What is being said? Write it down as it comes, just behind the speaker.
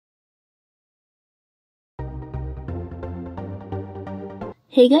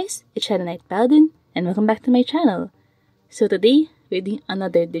Hey guys, it's Shadow Knight Paladin, and welcome back to my channel. So today, we're doing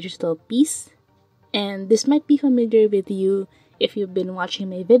another digital piece, and this might be familiar with you if you've been watching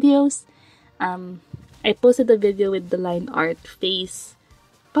my videos. I posted a video with the line art face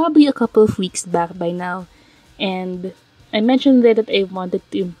probably a couple of weeks back by now, and I mentioned there that I wanted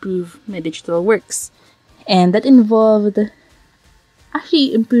to improve my digital works, and that involved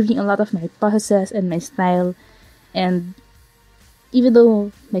actually improving a lot of my processes and my style. And even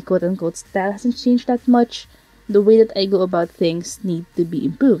though my quote-unquote style hasn't changed that much, the way that I go about things need to be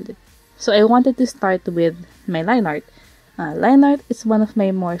improved. So I wanted to start with my line art. Line art is one of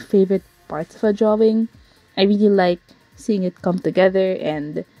my more favorite parts of a drawing. I really like seeing it come together,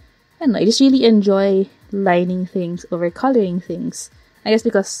 and I don't know, I just really enjoy lining things over coloring things. I guess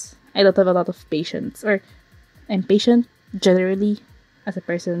because I don't have a lot of patience, or I'm patient generally as a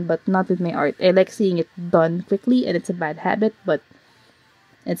person, but not with my art. I like seeing it done quickly, and it's a bad habit, but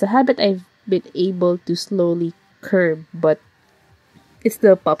it's a habit I've been able to slowly curb, but it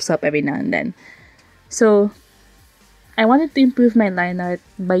still pops up every now and then. So I wanted to improve my line art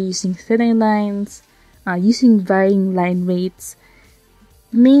by using thinner lines, using varying line weights,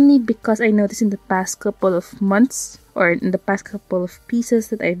 mainly because I noticed in the past couple of months, or in the past couple of pieces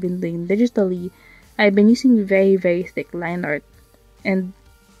that I've been doing digitally, I've been using very, very thick line art. And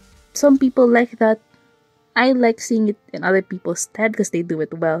some people like that. I like seeing it in other people's style because they do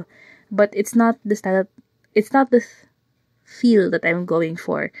it well, but it's not the style. It's not the feel that I'm going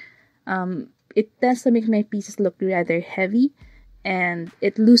for. It tends to make my pieces look rather heavy, and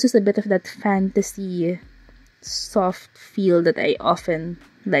it loses a bit of that fantasy, soft feel that I often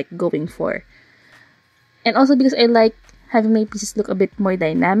like going for. And also because I like having my pieces look a bit more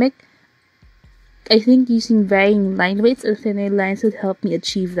dynamic, I think using varying line weights and thinner lines would help me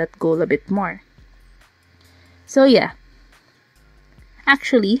achieve that goal a bit more. So yeah,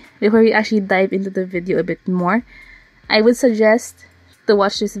 actually, before we actually dive into the video a bit more, I would suggest to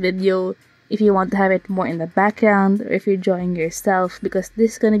watch this video if you want to have it more in the background, or if you're drawing yourself, because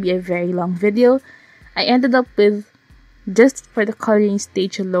this is going to be a very long video. I ended up with, just for the coloring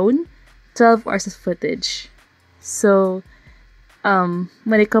stage alone, 12 hours of footage. So, when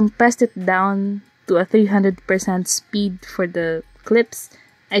I compressed it down to a 300% speed for the clips,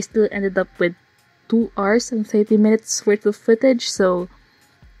 I still ended up with 2 hours and 30 minutes worth of footage. So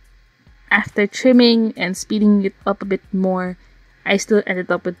after trimming and speeding it up a bit more, I still ended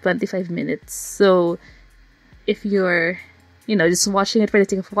up with 25 minutes. So if you're, just watching it for the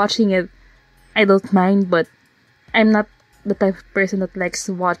sake of watching it, I don't mind, but I'm not the type of person that likes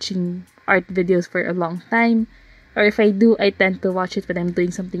watching art videos for a long time. Or if I do, I tend to watch it when I'm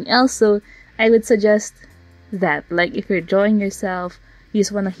doing something else. So I would suggest that, like, if you're drawing yourself, you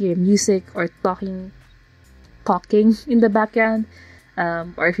just want to hear music or talking in the background,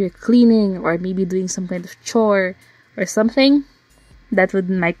 or if you're cleaning or maybe doing some kind of chore or something, that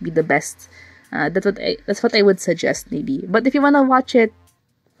might be the best. That's what I would suggest, maybe. But if you want to watch it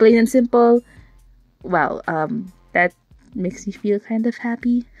plain and simple, wow, that makes me feel kind of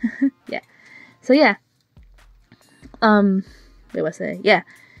happy. Yeah. So yeah. Where was I? Yeah.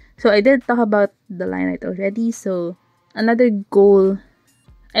 So I did talk about the line art already. So another goal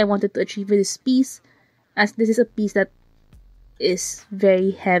I wanted to achieve with this piece, as this is a piece that is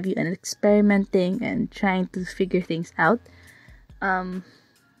very heavy and experimenting and trying to figure things out. I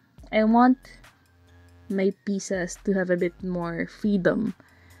want my pieces to have a bit more freedom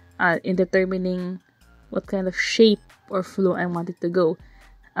in determining what kind of shape or flow I want it to go.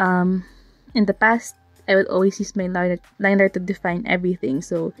 In the past, I would always use my line art to define everything.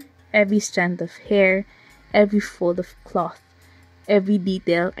 So every strand of hair, every fold of cloth, every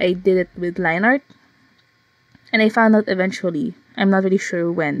detail, I did it with line art. And I found out eventually, I'm not really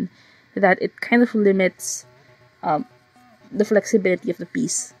sure when, that it kind of limits the flexibility of the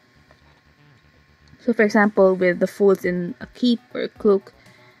piece. So for example, with the folds in a cape or a cloak,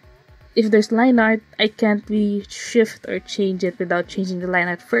 if there's line art, I can't really shift or change it without changing the line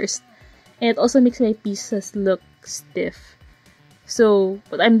art first. And it also makes my pieces look stiff. So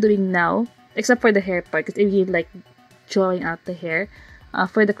what I'm doing now, except for the hair part, because I really like drawing out the hair,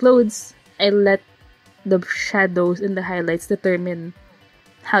 for the clothes, I let the shadows and the highlights determine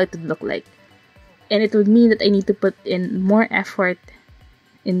how it would look like. And it would mean that I need to put in more effort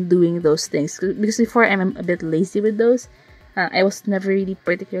in doing those things. Because before, I'm a bit lazy with those. I was never really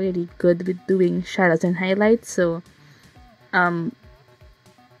particularly good with doing shadows and highlights. So,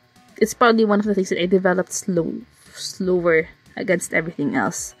 it's probably one of the things that I developed slower against everything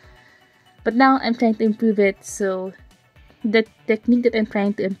else. But now I'm trying to improve it. So the technique that I'm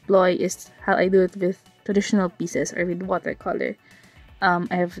trying to employ is how I do it with traditional pieces or with watercolor.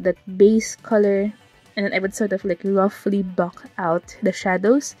 I have that base color, and then I would sort of like roughly block out the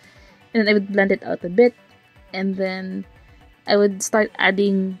shadows, and then I would blend it out a bit, and then I would start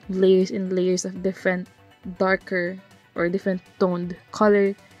adding layers and layers of different darker or different toned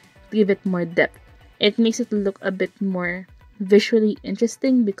color to give it more depth. It makes it look a bit more visually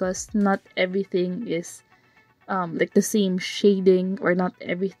interesting because not everything is like the same shading, or not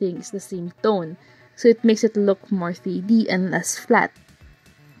everything is the same tone. So it makes it look more 3D and less flat.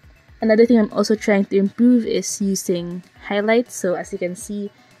 Another thing I'm also trying to improve is using highlights. So as you can see,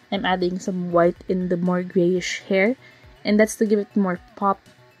 I'm adding some white in the more grayish hair, and that's to give it more pop,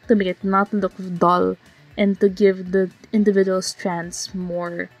 to make it not look dull, and to give the individual strands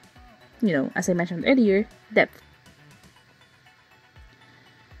more, as I mentioned earlier, depth.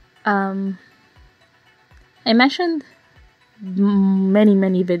 I mentioned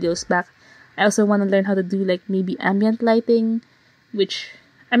many videos back, I also want to learn how to do like maybe ambient lighting, which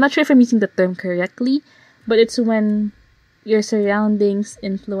I'm not sure if I'm using the term correctly, but it's when your surroundings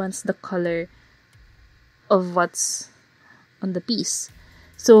influence the color of what's on the piece.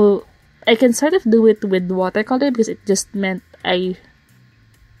 So I can sort of do it with watercolor because it just meant I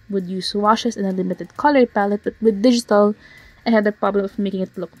would use washes and a limited color palette, but with digital, I had the problem of making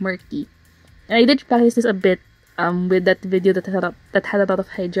it look murky. And I did practice this a bit with that video that had a lot of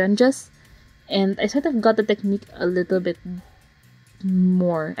hydrangeas, and I sort of got the technique a little bit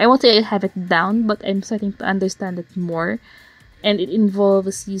more. I won't say I have it down, but I'm starting to understand it more, and it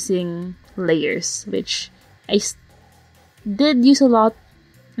involves using layers, which I did use a lot,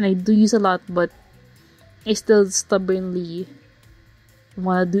 and I do use a lot, but I still stubbornly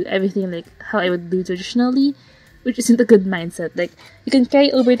want to do everything like how I would do traditionally, which isn't a good mindset. Like, you can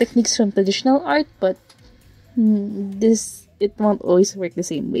carry over techniques from traditional art, but it won't always work the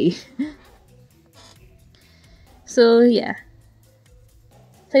same way. So yeah.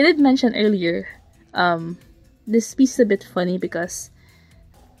 So I did mention earlier, this piece is a bit funny because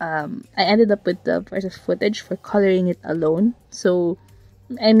I ended up with the part of footage for coloring it alone. So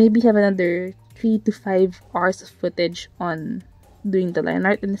I maybe have another 3 to 5 hours of footage on doing the line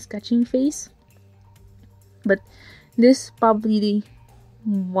art and the sketching phase. But this is probably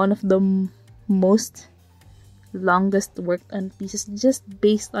one of the most longest worked on pieces, just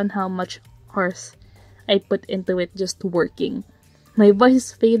based on how much hours I put into it just working. My voice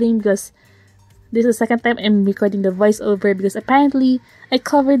is failing because this is the second time I'm recording the voiceover, because apparently I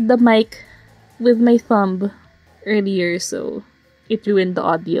covered the mic with my thumb earlier, so it ruined the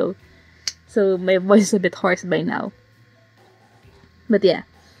audio. So my voice is a bit hoarse by now. But yeah,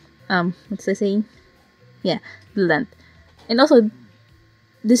 what's I saying? Yeah, the length. And also,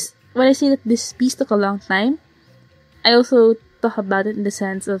 when I say that this piece took a long time, I also talk about it in the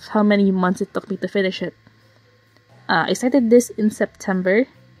sense of how many months it took me to finish it. I started this in September,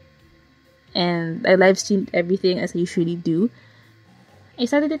 and I live streamed everything as I usually do. I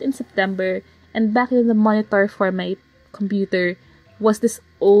started it in September, and back then the monitor for my computer was this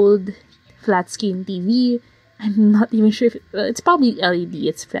old flat screen TV. I'm not even sure if it's probably LED,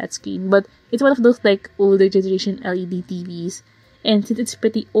 it's flat screen, but it's one of those like older generation LED TVs. And since it's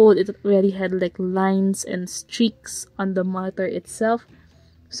pretty old, it already had like lines and streaks on the monitor itself.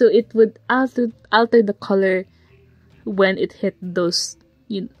 So it would alter the color when it hit those,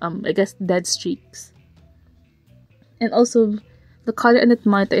 I guess, dead streaks. And also, the color on that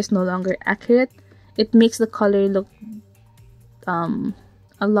monitor is no longer accurate. It makes the color look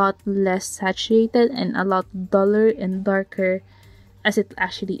a lot less saturated and a lot duller and darker as it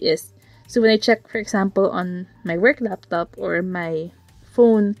actually is. So when I check, for example, on my work laptop or my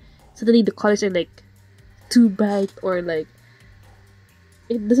phone, suddenly the colors are like too bright, or like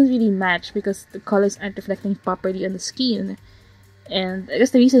it doesn't really match because the colors aren't reflecting properly on the screen. And I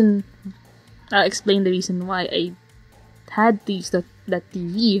guess I'll explain the reason why I had to use that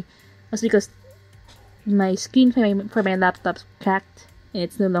TV was because my screen for my laptop cracked and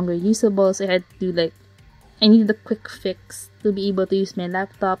it's no longer usable, so I needed a quick fix to be able to use my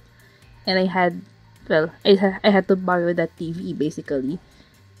laptop, and I had to borrow that TV basically.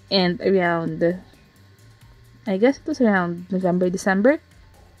 And around, I guess it was around November, December.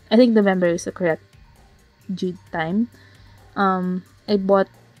 I think November is the correct due time. I bought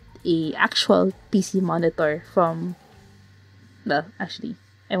a actual PC monitor from, well, actually,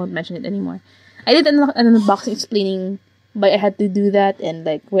 I won't mention it anymore. I did an unboxing explaining why I had to do that and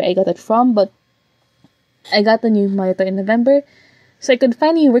like where I got it from, but I got a new monitor in November, so I could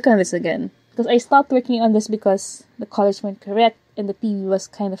finally work on this again. Because I stopped working on this because the colors weren't correct and the TV was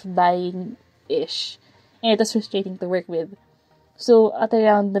kind of dying-ish, and it was frustrating to work with. So at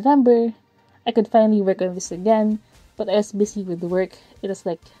around November, I could finally work on this again, but I was busy with work. It was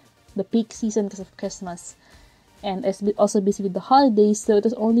like the peak season because of Christmas, and I was also busy with the holidays, so it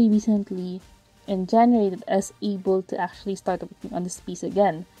was only recently in January that I was able to actually start working on this piece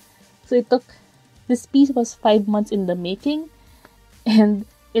again. So this piece was 5 months in the making, and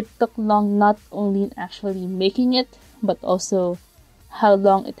it took long not only in actually making it, but also how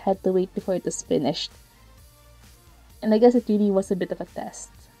long it had to wait before it was finished. And I guess it really was a bit of a test.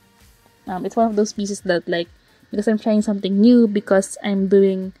 It's one of those pieces that, like, because I'm trying something new, because I'm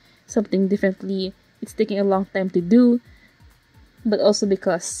doing something differently, it's taking a long time to do, but also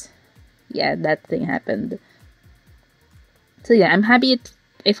because, yeah, that thing happened. So yeah, I'm happy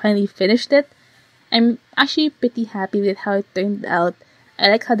I finally finished it. I'm actually pretty happy with how it turned out. I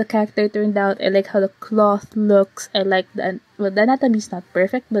like how the character turned out. I like how the cloth looks. I like the anatomy is not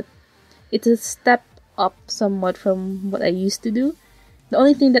perfect, but it's a step up somewhat from what I used to do. The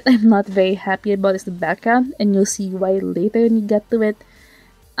only thing that I'm not very happy about is the background, and you'll see why later when you get to it.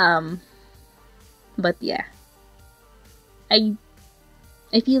 But yeah, I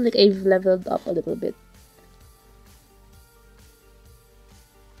feel like I've leveled up a little bit.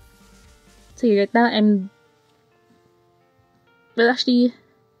 So right now actually,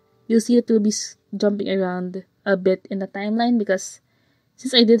 you'll see that we'll be jumping around a bit in the timeline, because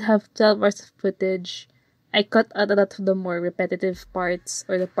since I did have 12 hours of footage, I cut out a lot of the more repetitive parts,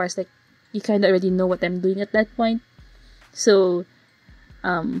 or the parts like you kind of already know what I'm doing at that point. So,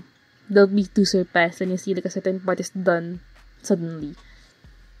 don't be too surprised when you see like a certain part is done suddenly.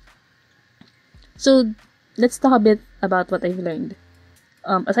 So, let's talk a bit about what I've learned.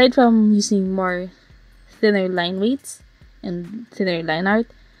 Aside from using more thinner line weights and thinner line art,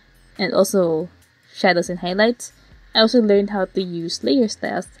 and also shadows and highlights, I also learned how to use layer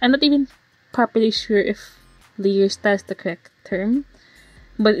styles. I'm not even properly sure if layer style is the correct term,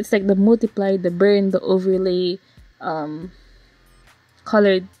 but it's like the multiply, the burn, the overlay,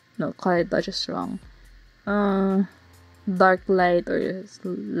 colored dodge is wrong. Dark light or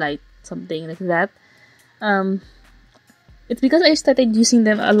light, something like that. It's because I started using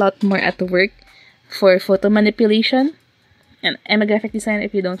them a lot more at work for photo manipulation. And I'm a graphic designer,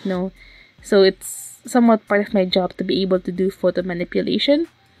 if you don't know. So it's somewhat part of my job to be able to do photo manipulation.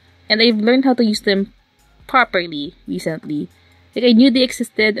 And I've learned how to use them properly recently. Like, I knew they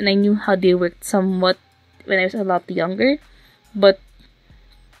existed and I knew how they worked somewhat when I was a lot younger. But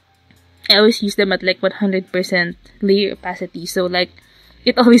I always use them at like 100% layer opacity. So like,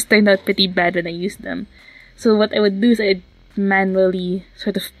 it always turned out pretty bad when I used them. So what I would do is I'd manually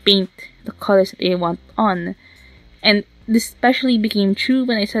sort of paint the colors that I want on. And this especially became true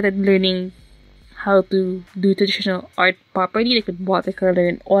when I started learning how to do traditional art properly, like with watercolor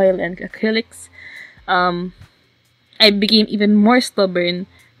and oil and acrylics. I became even more stubborn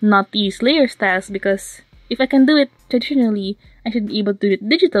not to use layer styles, because if I can do it traditionally, I should be able to do it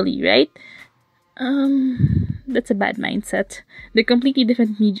digitally, right? That's a bad mindset. They're completely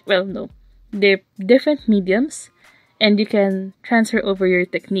different they're different mediums, and you can transfer over your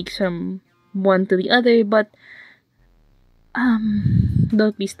techniques from one to the other, but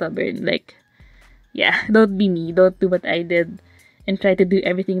don't be stubborn. Like, yeah, don't be me. Don't do what I did and try to do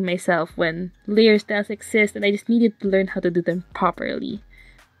everything myself when layer styles exist and I just needed to learn how to do them properly.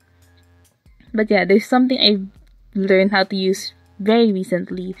 But yeah, there's something I've learned how to use very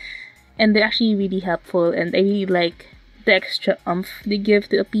recently, and they're actually really helpful, and I really like the extra oomph they give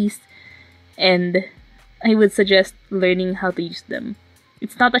to a piece, and I would suggest learning how to use them.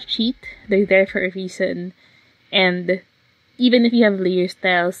 It's not a cheat, they're there for a reason, and even if you have layer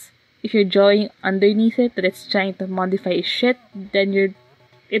styles, if you're drawing underneath it that it's trying to modify shit, then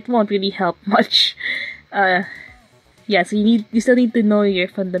it won't really help much. So you still need to know your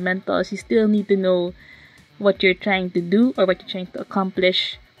fundamentals. You still need to know what you're trying to do or what you're trying to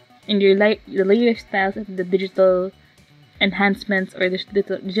accomplish. And the layer styles and the digital enhancements or the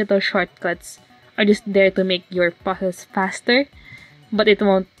digital shortcuts are just there to make your process faster, but it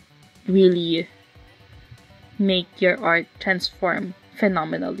won't really make your art transform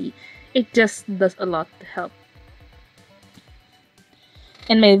phenomenally. It just does a lot to help.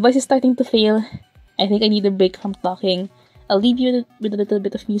 And my voice is starting to fail. I think I need a break from talking. I'll leave you with a little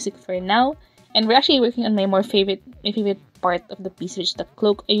bit of music for now. And we're actually working on my favorite part of the piece, which is the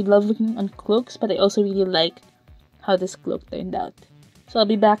cloak. I love working on cloaks, but I also really like how this cloak turned out. So I'll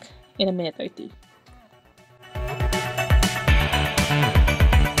be back in a minute or two.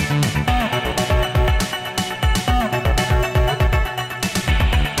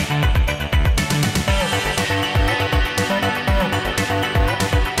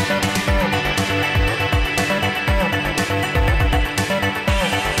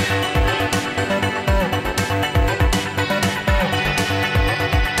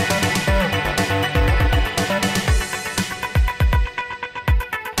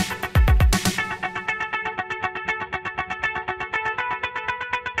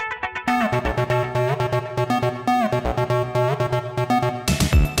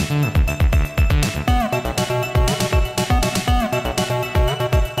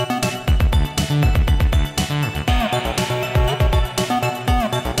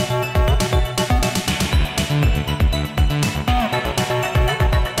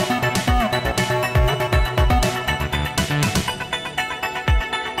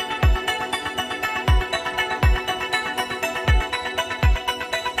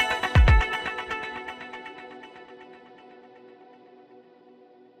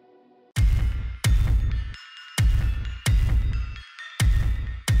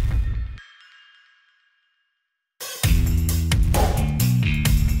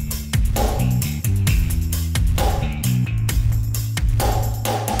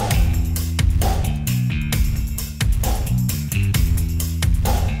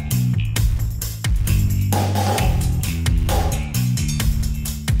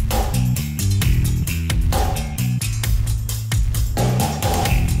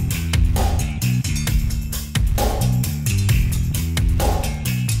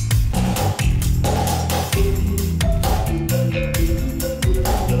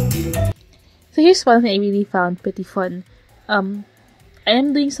 So here's one thing I really found pretty fun. I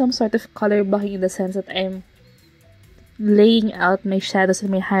am doing some sort of color blocking in the sense that I'm laying out my shadows and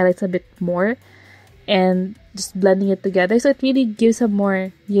my highlights a bit more and just blending it together, so it really gives a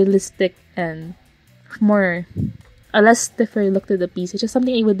more realistic and a less stiffer look to the piece, which is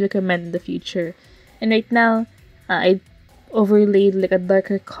something I would recommend in the future. And right now, I overlaid like a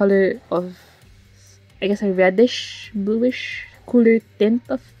darker color of, I guess, a reddish, bluish, cooler tint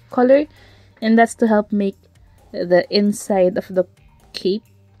of color, and that's to help make the inside of the cape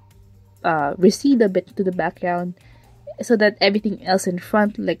recede a bit to the background, so that everything else in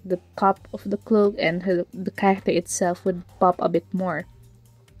front, like the top of the cloak and the character itself, would pop a bit more.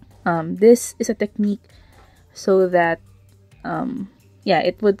 This is a technique so that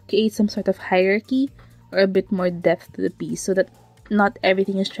it would create some sort of hierarchy or a bit more depth to the piece, so that not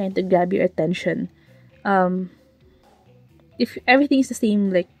everything is trying to grab your attention. If everything is the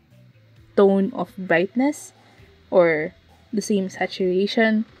same like tone of brightness or the same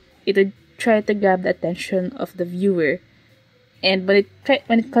saturation, it would try to grab the attention of the viewer. And when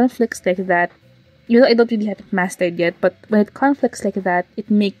it conflicts like that, I don't really have it mastered yet, but when it conflicts like that,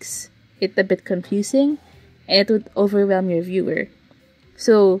 it makes it a bit confusing and it would overwhelm your viewer.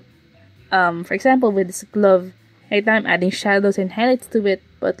 So, for example, with this glove, right now I'm adding shadows and highlights to it,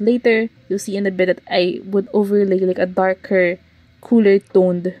 but later you'll see in a bit that I would overlay like a darker, cooler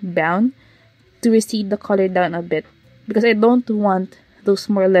toned brown to recede the color down a bit, because I don't want those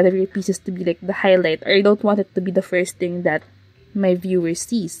more leathery pieces to be like the highlight, or I don't want it to be the first thing that my viewer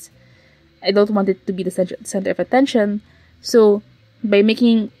sees. I don't want it to be the center of attention. So by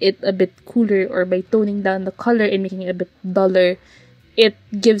making it a bit cooler, or by toning down the color and making it a bit duller, it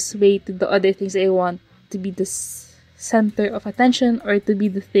gives way to the other things I want to be the center of attention, or to be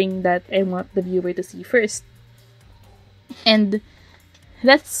the thing that I want the viewer to see first. And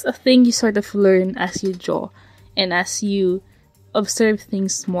that's a thing you sort of learn as you draw and as you observe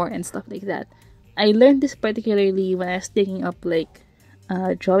things more and stuff like that. I learned this particularly when I was taking up like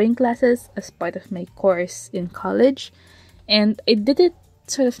drawing classes as part of my course in college, and I did it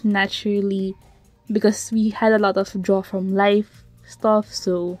sort of naturally because we had a lot of draw from life stuff.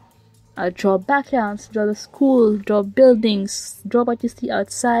 So draw backgrounds, draw the school, draw buildings, draw what you see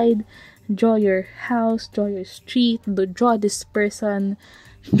outside, draw your house, draw your street, draw this person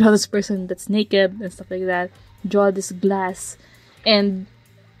that's naked and stuff like that, draw this glass. And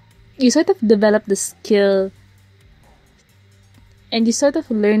you sort of develop the skill and you sort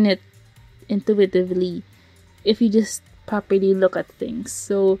of learn it intuitively if you just properly look at things.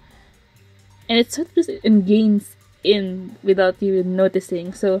 So, and it sort of just ingrains in without you even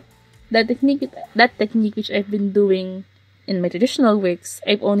noticing. So that technique which I've been doing in my traditional works,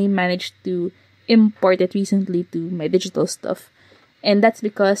 I've only managed to import it recently to my digital stuff. And that's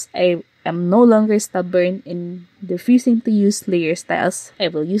because I am no longer stubborn in refusing to use layer styles. I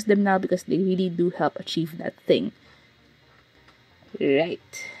will use them now because they really do help achieve that thing.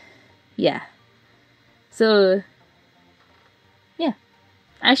 Right. Yeah. So, yeah.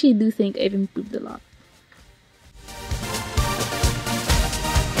 I actually do think I've improved a lot.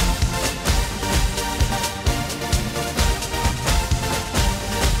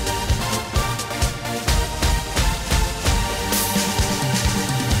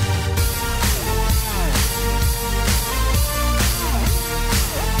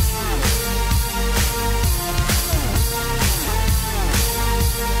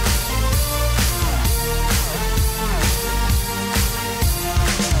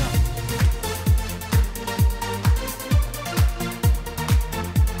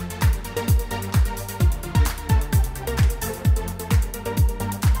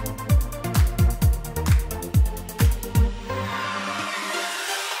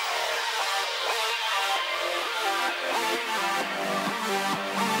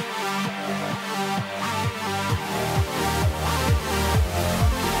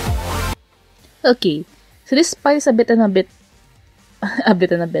 Okay, so this part is a bit,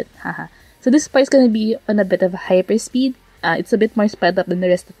 haha. So this part is gonna be on a bit of a hyper speed. It's a bit more sped up than the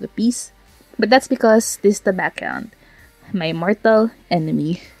rest of the piece, but that's because this is the background, my mortal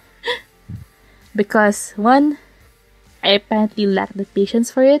enemy. Because 1, I apparently lack the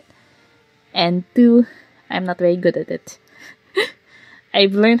patience for it, and 2, I'm not very good at it.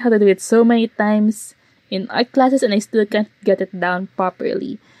 I've learned how to do it so many times in art classes and I still can't get it down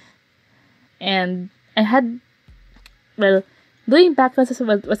properly. And I had, doing backgrounds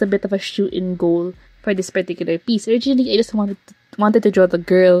was a bit of a shoot-in goal for this particular piece. Originally, I just wanted to draw the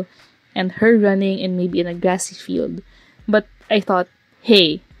girl and her running and maybe in a grassy field. But I thought,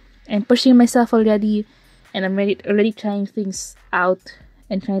 hey, I'm pushing myself already and I'm already trying things out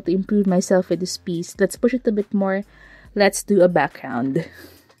and trying to improve myself with this piece. Let's push it a bit more. Let's do a background.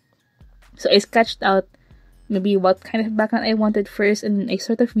 So I sketched out maybe what kind of background I wanted first, and I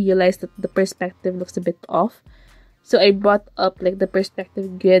sort of realized that the perspective looks a bit off. So I brought up like the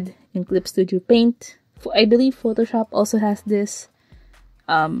perspective grid in Clip Studio Paint. I believe Photoshop also has this.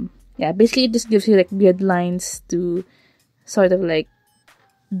 Yeah, basically it just gives you like grid lines to sort of like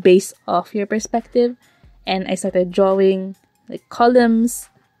base off your perspective. And I started drawing like columns,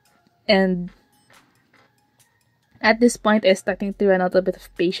 and at this point I was starting to run out a bit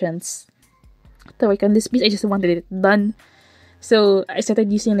of patience to work on this piece. I just wanted it done. So I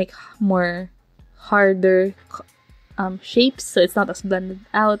started using like more harder shapes, so it's not as blended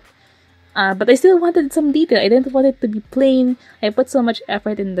out. But I still wanted some detail. I didn't want it to be plain. I put so much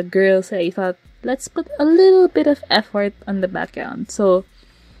effort in the girl, so I thought, let's put a little bit of effort on the background. So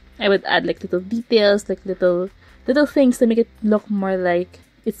I would add like little details, like little things to make it look more like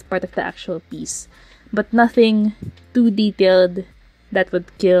it's part of the actual piece. But nothing too detailed that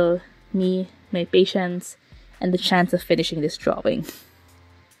would kill me, my patience, and the chance of finishing this drawing.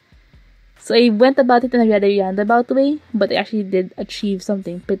 So I went about it in a rather roundabout way, but I actually did achieve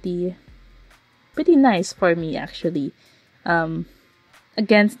something pretty nice for me, actually.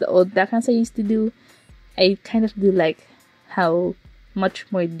 Against the old backgrounds I used to do, I kind of do like how much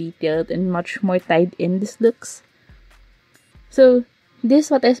more detailed and much more tied in this looks. So this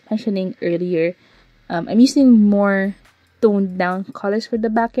is what I was mentioning earlier. I'm using more toned down colors for the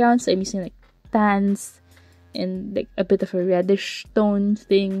background. So I'm using like tans and like a bit of a reddish tone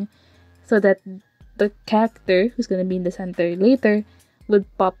thing, so that the character who's gonna be in the center later would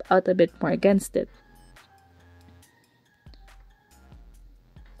pop out a bit more against it.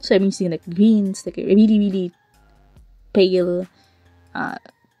 So I'm using like greens, like a really pale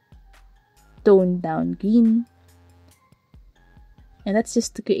toned down green, and that's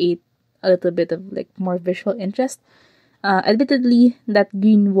just to create a little bit of like more visual interest. Admittedly, that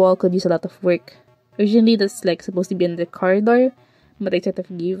green wall could use a lot of work. Originally that's like supposed to be in the corridor, but I sort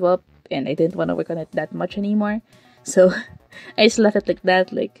of gave up and I didn't want to work on it that much anymore. So I just left it like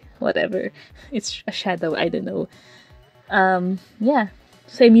that, like whatever. It's a shadow, I don't know. Yeah.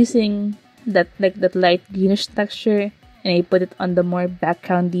 So I'm using that light greenish texture, and I put it on the more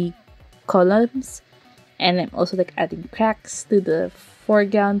backgroundy columns. And I'm also like adding cracks to the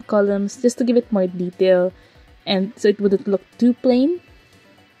foreground columns just to give it more detail, and so it wouldn't look too plain.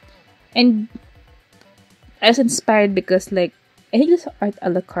 And I was inspired because like I think this art a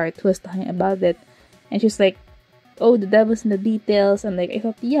la carte who was talking about it, and she was like, oh, the devil's in the details. And like I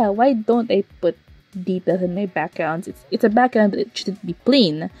thought, yeah, why don't I put details in my backgrounds? It's a background, but it shouldn't be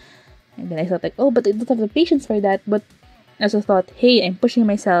plain. And then I thought like, oh, but I don't have the patience for that. But I also thought, hey, I'm pushing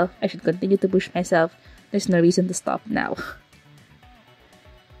myself, I should continue to push myself. There's no reason to stop now.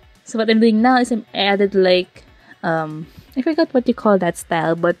 So what I'm doing now is I added like I forgot what you call that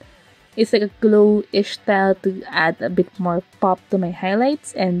style, but it's like a glow-ish style to add a bit more pop to my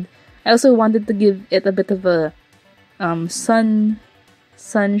highlights. And I also wanted to give it a bit of a sun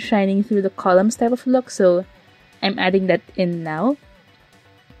shining through the columns type of look, so I'm adding that in now.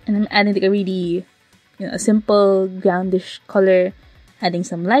 And I'm adding like a really, a simple groundish color, adding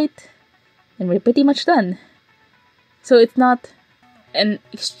some light, and we're pretty much done. So it's not an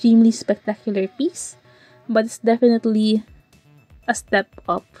extremely spectacular piece, but it's definitely a step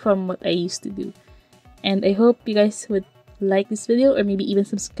up from what I used to do. And I hope you guys would like this video, or maybe even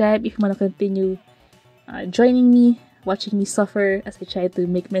subscribe if you want to continue joining me, watching me suffer as I try to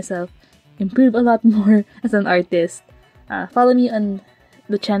make myself improve a lot more as an artist. Follow me on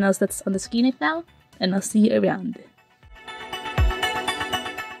the channels that's on the screen right now, and I'll see you around.